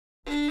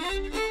Hi,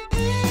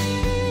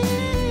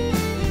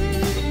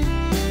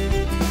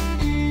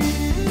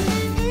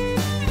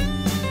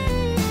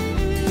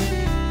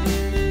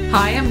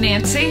 I'm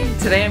Nancy.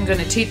 Today I'm going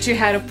to teach you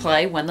how to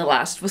play When the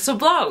Last Whistle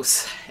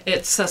Blows.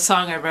 It's a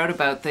song I wrote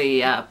about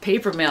the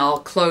paper mill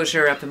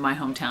closure up in my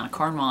hometown of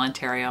Cornwall,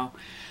 Ontario,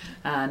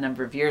 a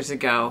number of years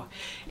ago,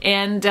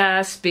 and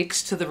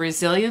speaks to the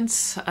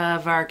resilience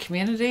of our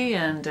community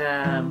and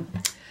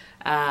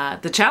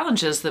the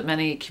challenges that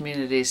many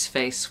communities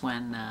face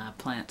when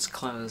plants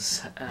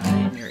close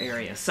in your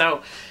area.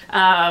 So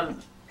the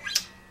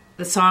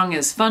song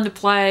is fun to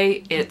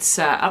play. It's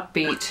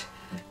upbeat.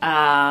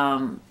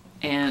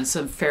 And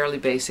some fairly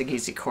basic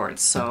easy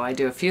chords. So I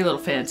do a few little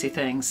fancy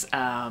things,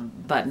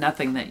 but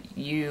nothing that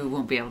you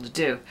won't be able to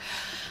do.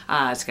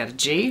 It's got a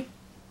G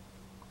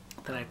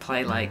that I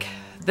play like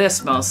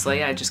this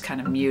mostly. I just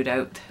kind of mute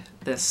out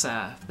this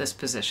this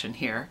position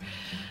here.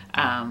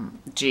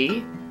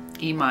 G,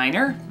 E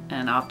minor,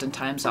 and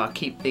oftentimes I'll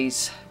keep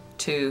these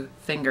two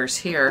fingers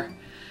here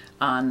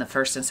on the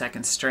first and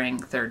second string,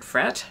 third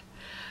fret.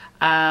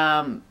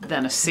 Then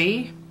a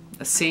C.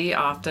 A C,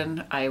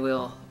 often I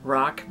will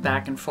rock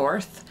back and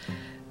forth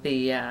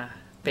the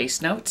bass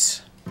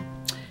notes,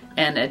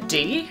 and a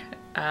D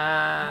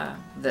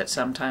that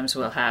sometimes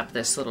will have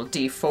this little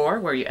D4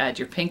 where you add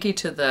your pinky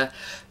to the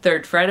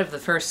third fret of the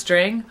first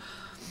string,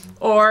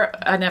 or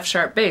an F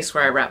sharp bass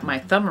where I wrap my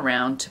thumb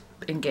around to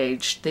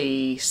engage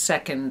the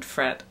second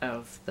fret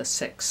of the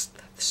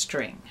sixth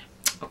string.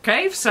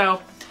 Okay,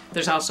 so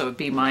there's also a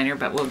B minor,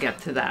 but we'll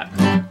get to that.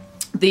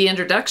 The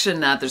introduction,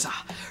 there's a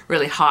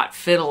really hot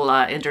fiddle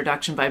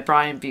introduction by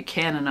Brian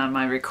Buchanan on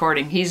my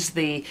recording. He's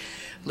the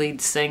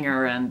lead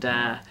singer and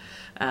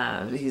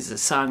he's a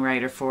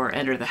songwriter for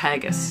Enter the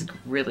Haggis.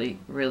 Really,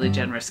 really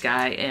generous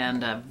guy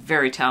and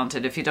very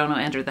talented. If you don't know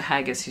Enter the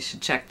Haggis, you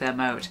should check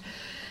them out.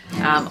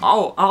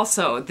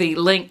 Also, the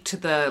link to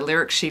the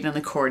lyric sheet and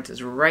the chords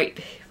is right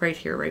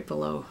here, right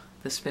below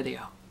this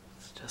video.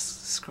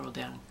 Just scroll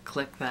down,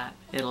 click that.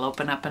 It'll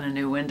open up in a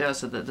new window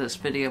so that this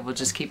video will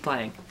just keep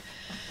playing.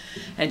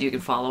 And you can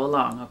follow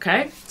along,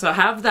 okay? So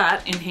have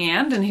that in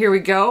hand, and here we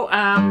go.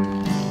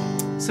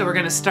 So we're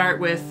going to start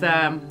with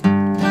the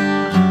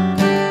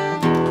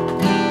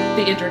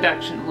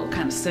introduction. We'll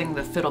kind of sing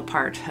the fiddle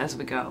part as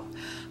we go.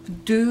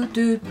 Do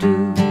do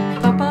do,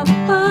 ba ba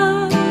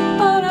ba,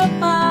 ba da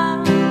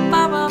ba,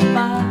 ba ba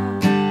ba,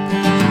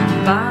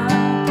 ba.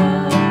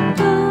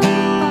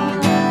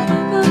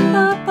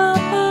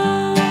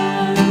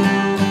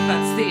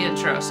 That's the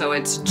intro. So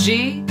it's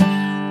G,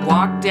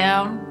 walk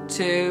down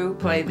to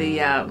play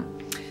the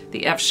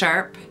F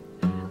sharp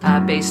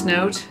bass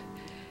note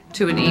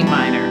to an E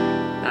minor.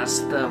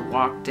 That's the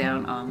walk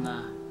down on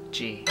the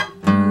G.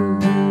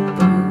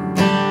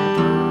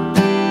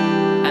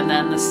 And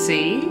then the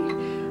C.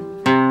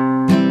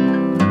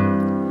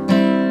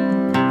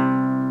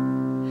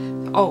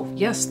 Oh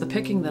yes, the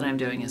picking that I'm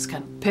doing is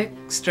kind of pick,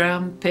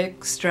 strum,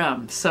 pick,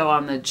 strum. So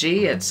on the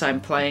G,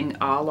 I'm playing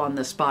all on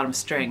this bottom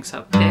string.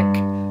 So pick,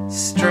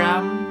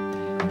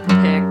 strum,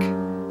 pick,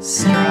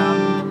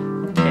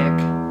 strum,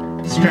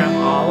 strum,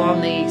 all on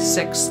the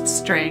sixth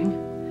string.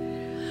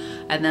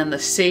 And then the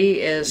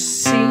C is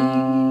C,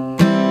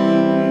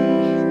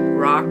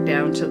 rock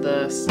down to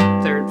the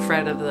third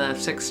fret of the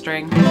sixth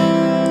string,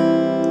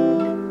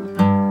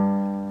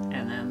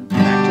 and then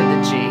back to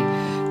the G.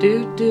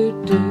 Do do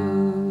do.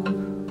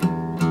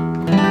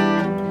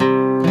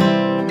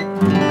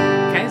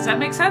 Okay, does that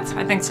make sense?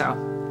 I think so.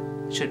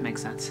 It should make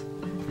sense.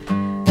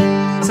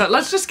 So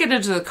let's just get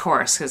into the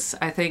chorus, because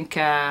I think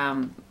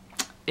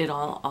it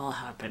all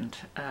happened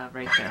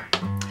right there.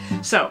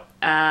 So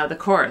the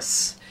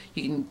chorus,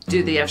 you can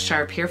do the F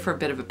sharp here for a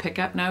bit of a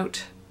pickup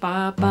note.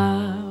 Ba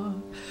ba.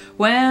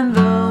 When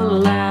the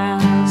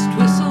last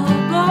whistle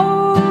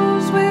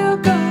blows, we'll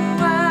go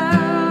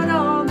out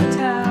on the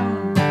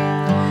town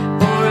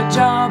for a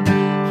job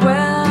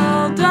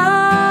well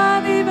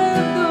done,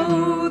 even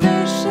though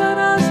they shut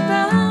us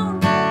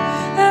down.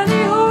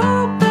 Any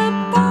hope that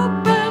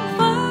Bob and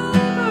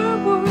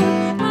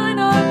Firewood line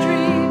our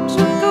dreams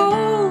with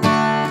gold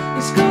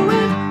is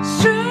going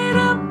straight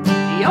up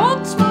the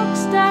old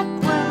smokestack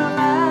when the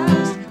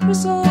last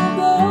whistle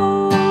blows.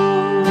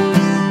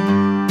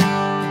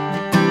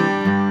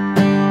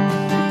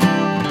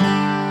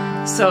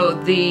 So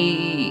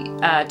the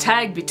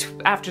tag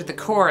after the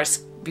chorus,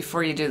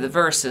 before you do the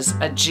verse, is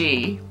a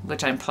G,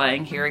 which I'm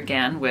playing here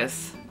again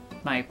with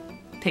my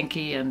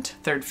pinky and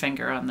third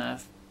finger on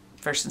the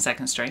first and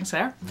second strings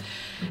there.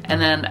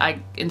 And then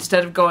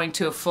instead of going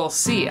to a full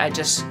C, I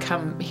just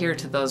come here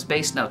to those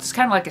bass notes. It's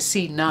kind of like a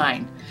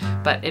C9,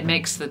 but it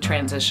makes the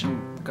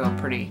transition go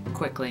pretty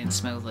quickly and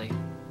smoothly.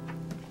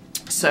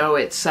 So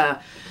it's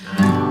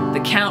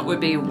the count would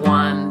be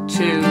 1, 2,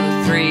 3,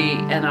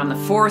 and on the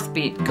fourth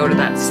beat, go to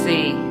that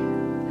C.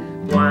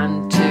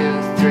 1, 2,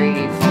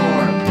 3, 4.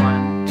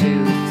 1,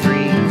 2,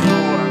 3,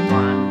 4.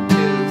 1, 2,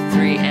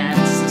 3, and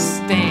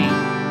sustain.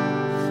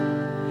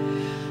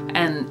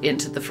 And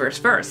into the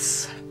first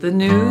verse. The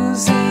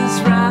news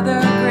is rather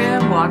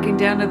grim, walking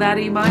down to that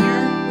E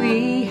minor.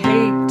 We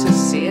hate to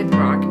see it,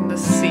 rocking the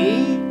C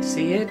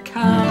see it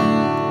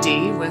come.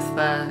 D with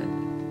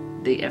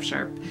the F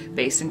sharp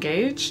bass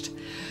engaged.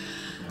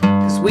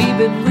 'Cause we've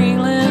been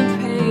reeling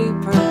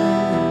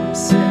paper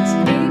since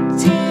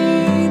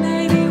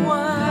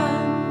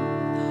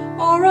 1881.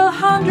 Or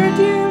 100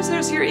 years,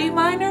 there's your E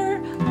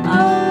minor,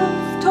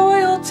 of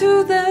toil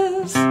to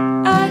this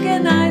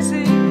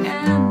agonizing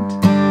end.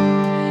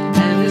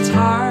 And it's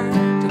hard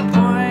to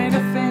point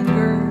a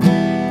finger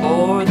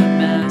for the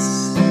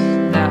mess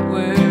that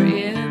we're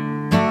in.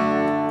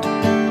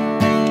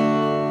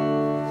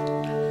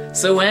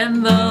 So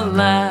when the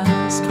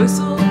last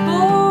whistle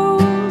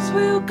blows,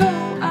 we'll go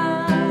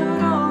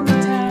out on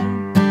the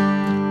town.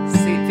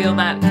 See, feel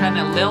that kind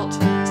of lilt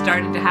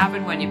starting to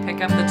happen when you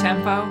pick up the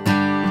tempo?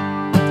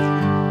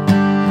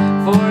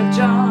 For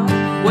John,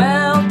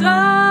 well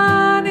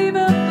done,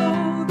 even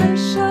though they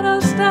shut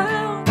us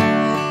down.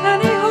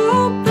 And he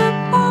hoped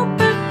that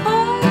pulpit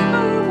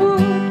fiber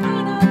would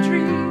and our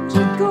dreams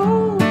would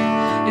go.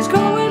 He's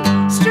going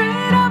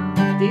straight up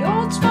the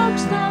old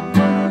smokestack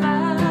when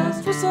the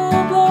last whistle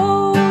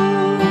blows.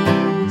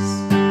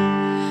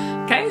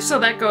 Okay, so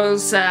that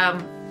goes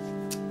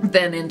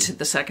then into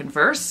the second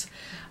verse.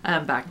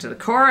 Back to the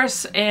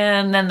chorus,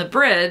 and then the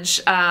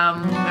bridge.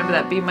 Remember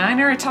that B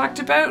minor I talked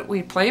about?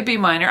 We play a B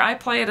minor. I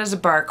play it as a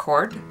bar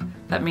chord.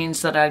 That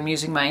means that I'm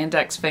using my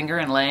index finger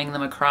and laying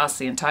them across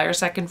the entire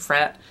second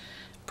fret,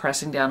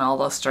 pressing down all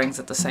those strings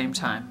at the same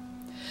time.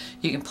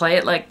 You can play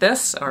it like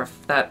this, or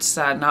if that's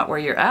not where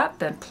you're at,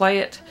 then play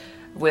it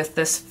with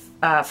this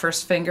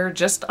first finger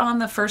just on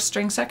the first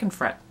string second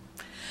fret.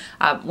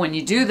 When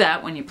you do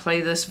that, when you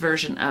play this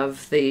version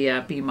of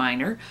the B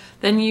minor,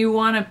 then you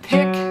want to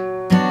pick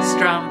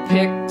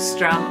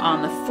strum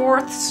on the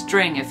fourth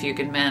string if you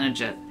can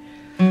manage it,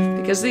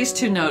 because these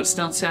two notes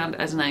don't sound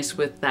as nice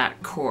with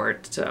that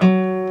chord. So,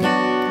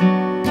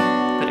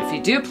 but if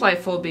you do play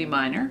full B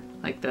minor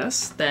like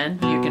this, then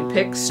you can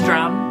pick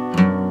strum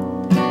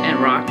and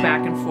rock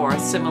back and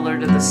forth, similar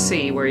to the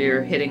C where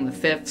you're hitting the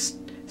fifth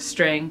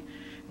string,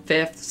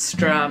 fifth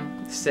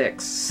strum,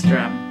 sixth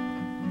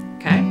strum.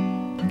 Okay,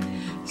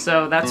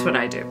 so that's what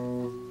I do.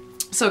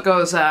 So it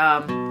goes,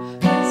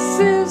 this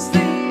is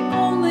the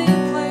only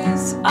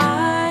place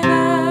I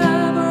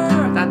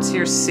ever. That's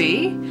your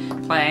C,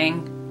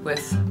 playing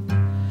with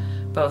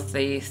both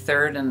the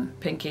third and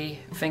pinky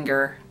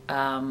finger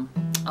on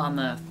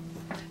the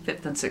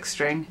fifth and sixth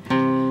string.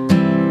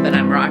 Then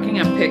I'm rocking,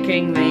 I'm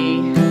picking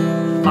the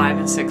 5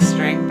 and 6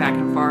 string back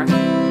and forth.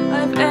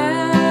 I've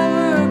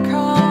ever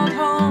called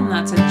home,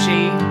 that's a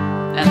G.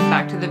 And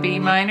back to the B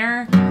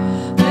minor.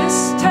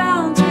 This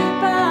town's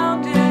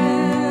rebounded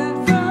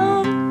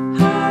from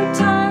hard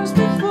times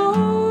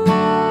before.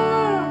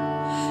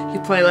 You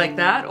play like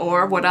that,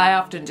 or what I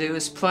often do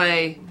is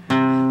play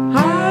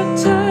hard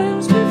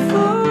times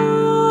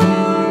before.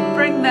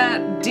 Bring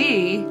that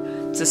D,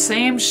 it's the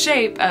same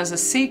shape as a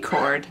C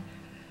chord,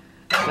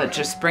 but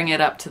just bring it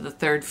up to the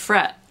 3rd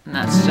fret. And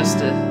that's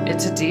just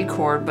it's a D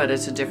chord, but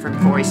it's a different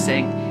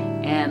voicing.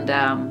 And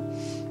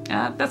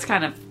that's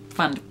kind of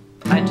fun.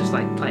 I just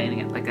like playing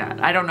it like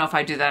that. I don't know if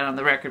I do that on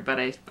the record, but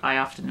I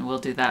often will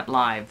do that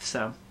live.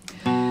 So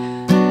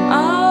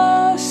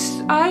I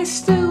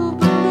still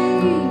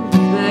believe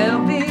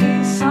there'll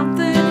be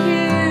something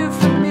here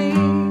for me.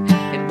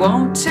 It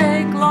won't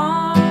take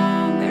long.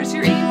 There's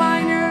your E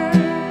minor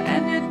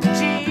and your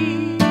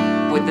G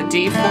with the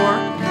D4.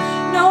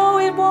 No,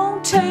 it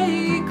won't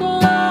take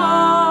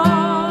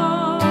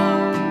long.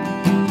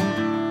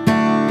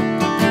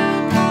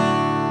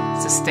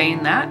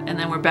 Sustain that, and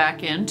then we're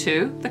back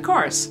into the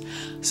chorus.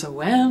 So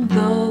when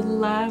the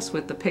last,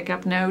 with the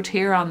pickup note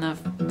here on the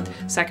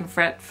 2nd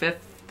fret,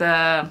 5th,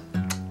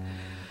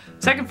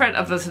 2nd fret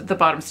of the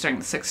bottom string,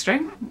 the 6th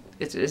string,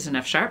 it is an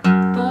F sharp.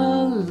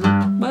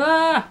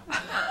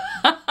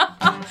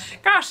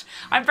 Gosh,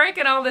 I'm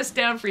breaking all this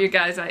down for you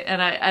guys,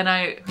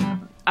 I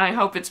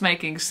hope it's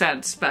making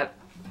sense, but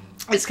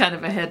it's kind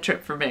of a head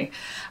trip for me.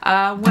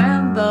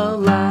 When the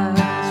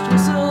last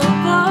whistle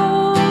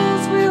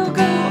blows, we'll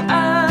go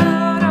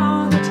out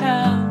on the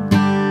town.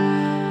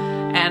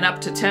 And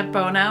up to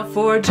tempo now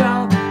for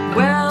job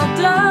well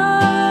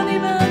done,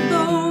 even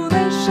though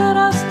they shut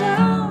us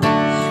down.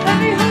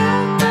 And we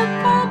hope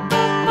that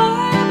pulpit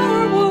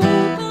fiber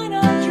would line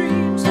our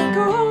dreams and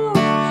go.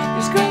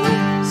 He's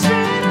going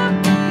straight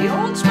up the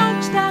old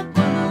smokestack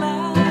when the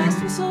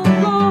last whistle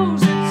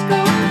blows. It's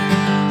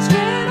going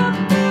straight up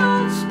the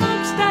old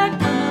smokestack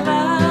when the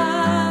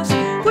last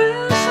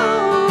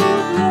whistle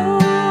blows.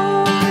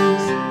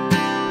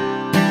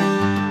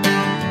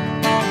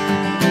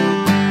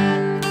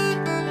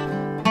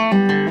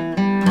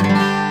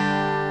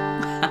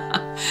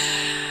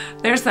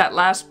 There's that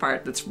last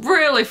part that's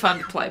really fun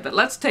to play, but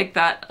let's take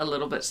that a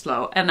little bit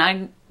slow. And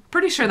I'm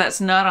pretty sure that's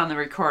not on the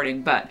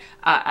recording, but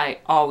I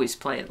always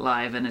play it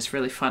live, and it's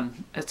really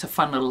fun. It's a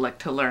fun little lick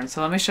to learn.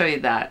 So let me show you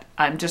that.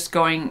 I'm just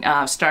going,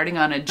 starting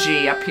on a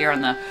G up here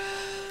on the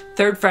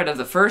 3rd fret of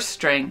the 1st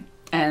string,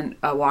 and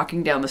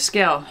walking down the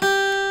scale.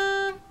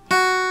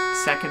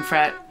 2nd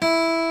fret,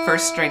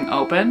 1st string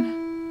open,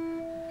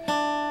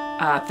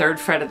 3rd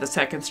fret of the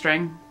 2nd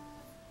string,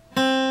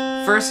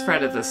 first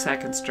fret of the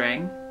second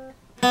string,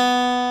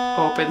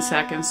 open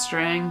second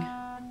string,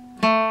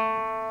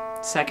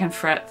 second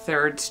fret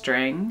third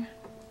string,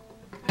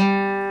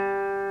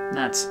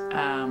 that's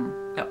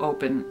the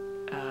open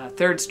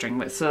third string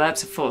width, so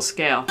that's a full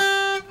scale.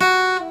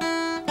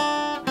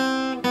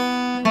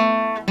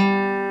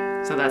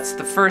 So that's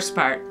the first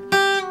part.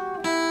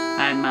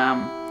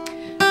 I'm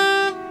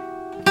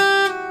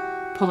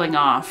pulling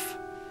off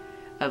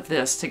of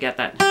this to get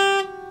that.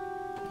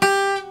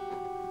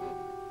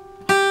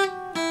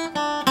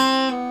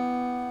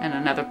 And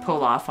another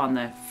pull off on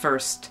the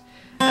first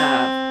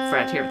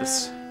fret here.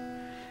 This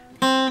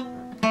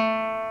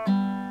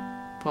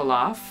pull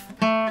off.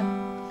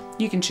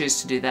 You can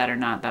choose to do that or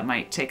not. That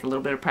might take a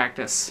little bit of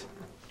practice.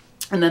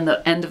 And then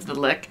the end of the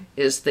lick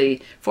is the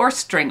fourth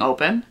string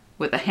open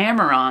with a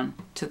hammer on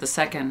to the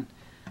second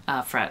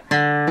fret.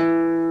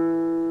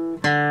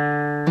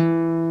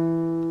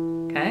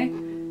 Okay?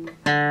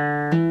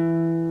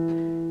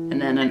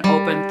 And then an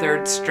open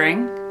third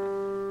string.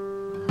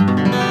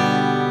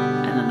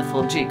 And then the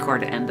full G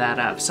chord to end that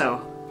up.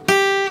 So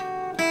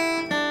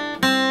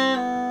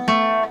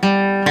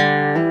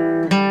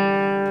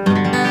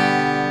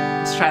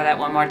let's try that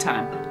one more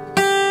time.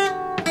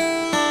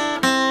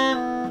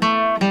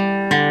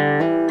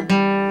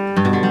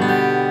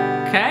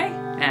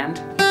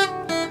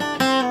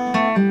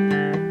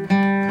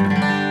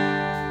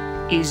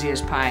 Easy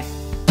as pie.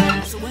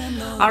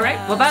 Alright,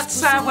 well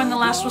that's When the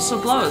Last Whistle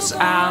Blows.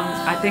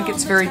 I think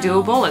it's very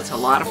doable. It's a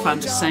lot of fun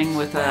to sing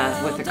with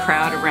a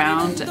crowd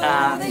around.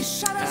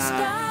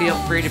 Feel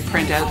free to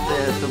print out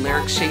the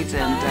lyric sheet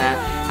and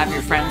have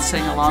your friends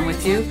sing along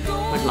with you.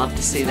 Would love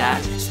to see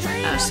that.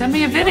 Send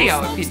me a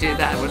video if you do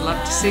that. Would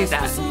love to see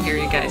that and hear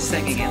you guys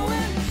singing it.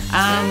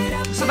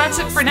 So that's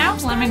it for now.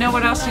 Let me know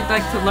what else you'd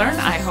like to learn.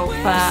 I hope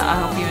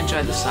you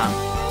enjoyed the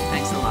song.